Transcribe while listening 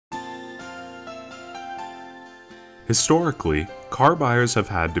Historically, car buyers have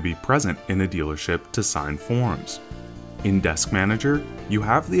had to be present in a dealership to sign forms. In DeskManager, you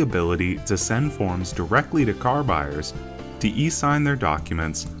have the ability to send forms directly to car buyers to e-sign their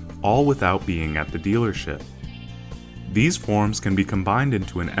documents, all without being at the dealership. These forms can be combined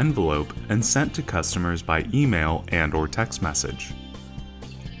into an envelope and sent to customers by email and/or text message.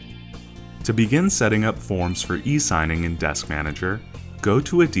 To begin setting up forms for e-signing in DeskManager, go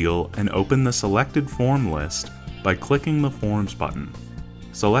to a deal and open the selected form list by clicking the Forms button.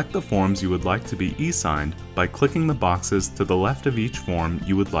 Select the forms you would like to be e-signed by clicking the boxes to the left of each form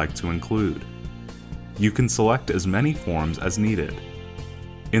you would like to include. You can select as many forms as needed.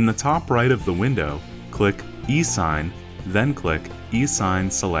 In the top right of the window, click eSign, then click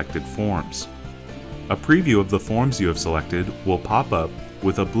eSign Selected Forms. A preview of the forms you have selected will pop up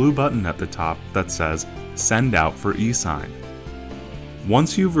with a blue button at the top that says Send Out for eSign.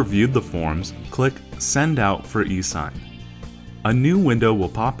 Once you've reviewed the forms, click Send Out for eSign. A new window will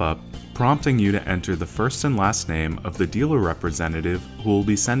pop up, prompting you to enter the first and last name of the dealer representative who will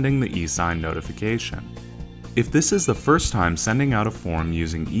be sending the eSign notification. If this is the first time sending out a form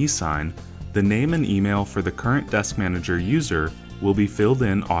using eSign, the name and email for the current DeskManager user will be filled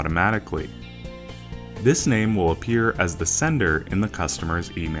in automatically. This name will appear as the sender in the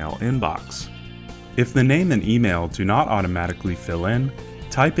customer's email inbox. If the name and email do not automatically fill in,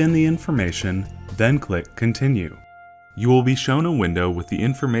 type in the information, then click Continue. You will be shown a window with the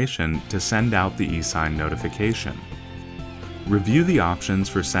information to send out the eSign notification. Review the options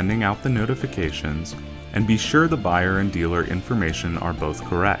for sending out the notifications and be sure the buyer and dealer information are both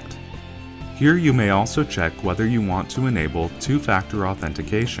correct. Here you may also check whether you want to enable two-factor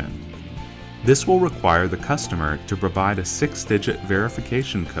authentication. This will require the customer to provide a 6-digit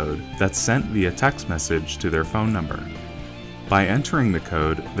verification code that's sent via text message to their phone number. By entering the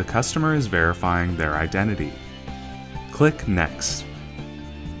code, the customer is verifying their identity. Click Next.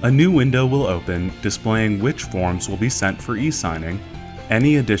 A new window will open displaying which forms will be sent for e-signing,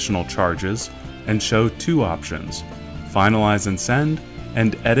 any additional charges, and show two options: Finalize and Send,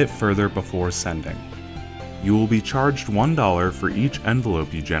 and Edit Further Before Sending. You will be charged $1 for each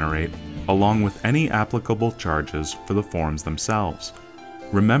envelope you generate, along with any applicable charges for the forms themselves.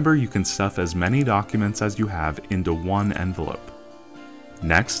 Remember, you can stuff as many documents as you have into one envelope.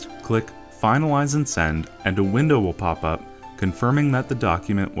 Next, click Finalize and Send, and a window will pop up confirming that the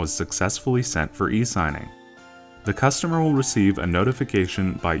document was successfully sent for e-signing. The customer will receive a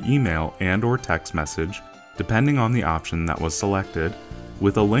notification by email and/or text message, depending on the option that was selected,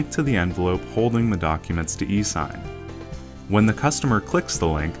 with a link to the envelope holding the documents to e-sign. When the customer clicks the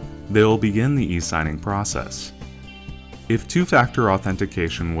link, they will begin the e-signing process. If two-factor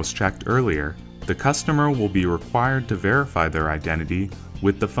authentication was checked earlier, the customer will be required to verify their identity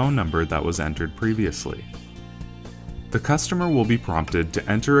with the phone number that was entered previously. The customer will be prompted to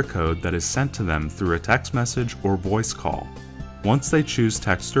enter a code that is sent to them through a text message or voice call. Once they choose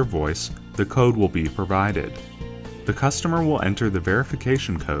text or voice, the code will be provided. The customer will enter the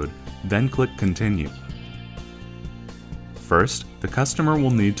verification code, then click Continue. First, the customer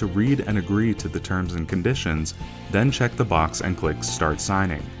will need to read and agree to the terms and conditions, then check the box and click Start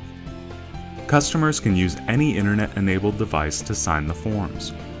Signing. Customers can use any internet-enabled device to sign the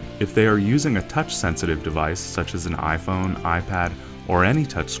forms. If they are using a touch-sensitive device such as an iPhone, iPad, or any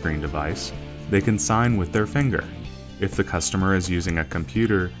touchscreen device, they can sign with their finger. If the customer is using a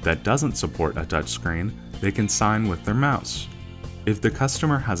computer that doesn't support a touchscreen, they can sign with their mouse. If the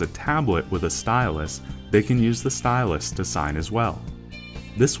customer has a tablet with a stylus, they can use the stylus to sign as well.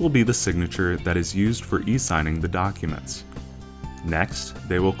 This will be the signature that is used for e-signing the documents. Next,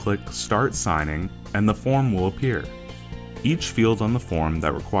 they will click Start Signing and the form will appear. Each field on the form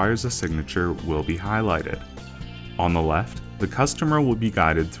that requires a signature will be highlighted. On the left, the customer will be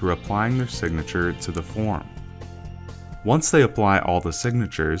guided through applying their signature to the form. Once they apply all the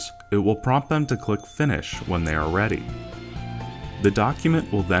signatures, it will prompt them to click Finish when they are ready. The document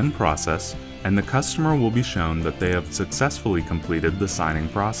will then process, and the customer will be shown that they have successfully completed the signing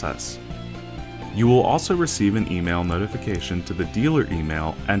process. You will also receive an email notification to the dealer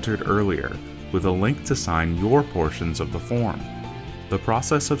email entered earlier, with a link to sign your portions of the form. The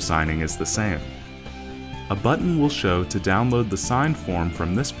process of signing is the same. A button will show to download the signed form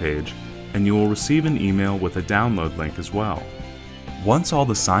from this page, and you will receive an email with a download link as well. Once all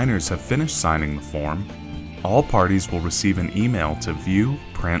the signers have finished signing the form, all parties will receive an email to view,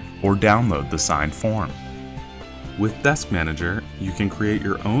 print, or download the signed form. With DeskManager, you can create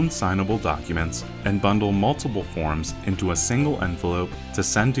your own signable documents and bundle multiple forms into a single envelope to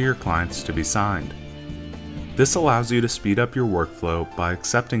send to your clients to be signed. This allows you to speed up your workflow by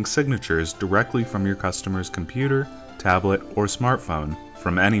accepting signatures directly from your customer's computer tablet, or smartphone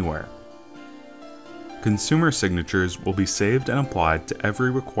from anywhere. Consumer signatures will be saved and applied to every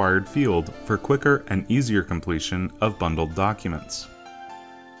required field for quicker and easier completion of bundled documents.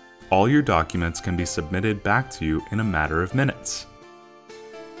 All your documents can be submitted back to you in a matter of minutes.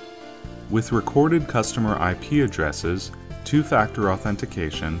 With recorded customer IP addresses, two-factor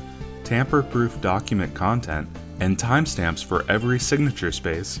authentication, tamper-proof document content, and timestamps for every signature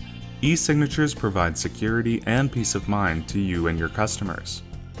space, e-signatures provide security and peace of mind to you and your customers.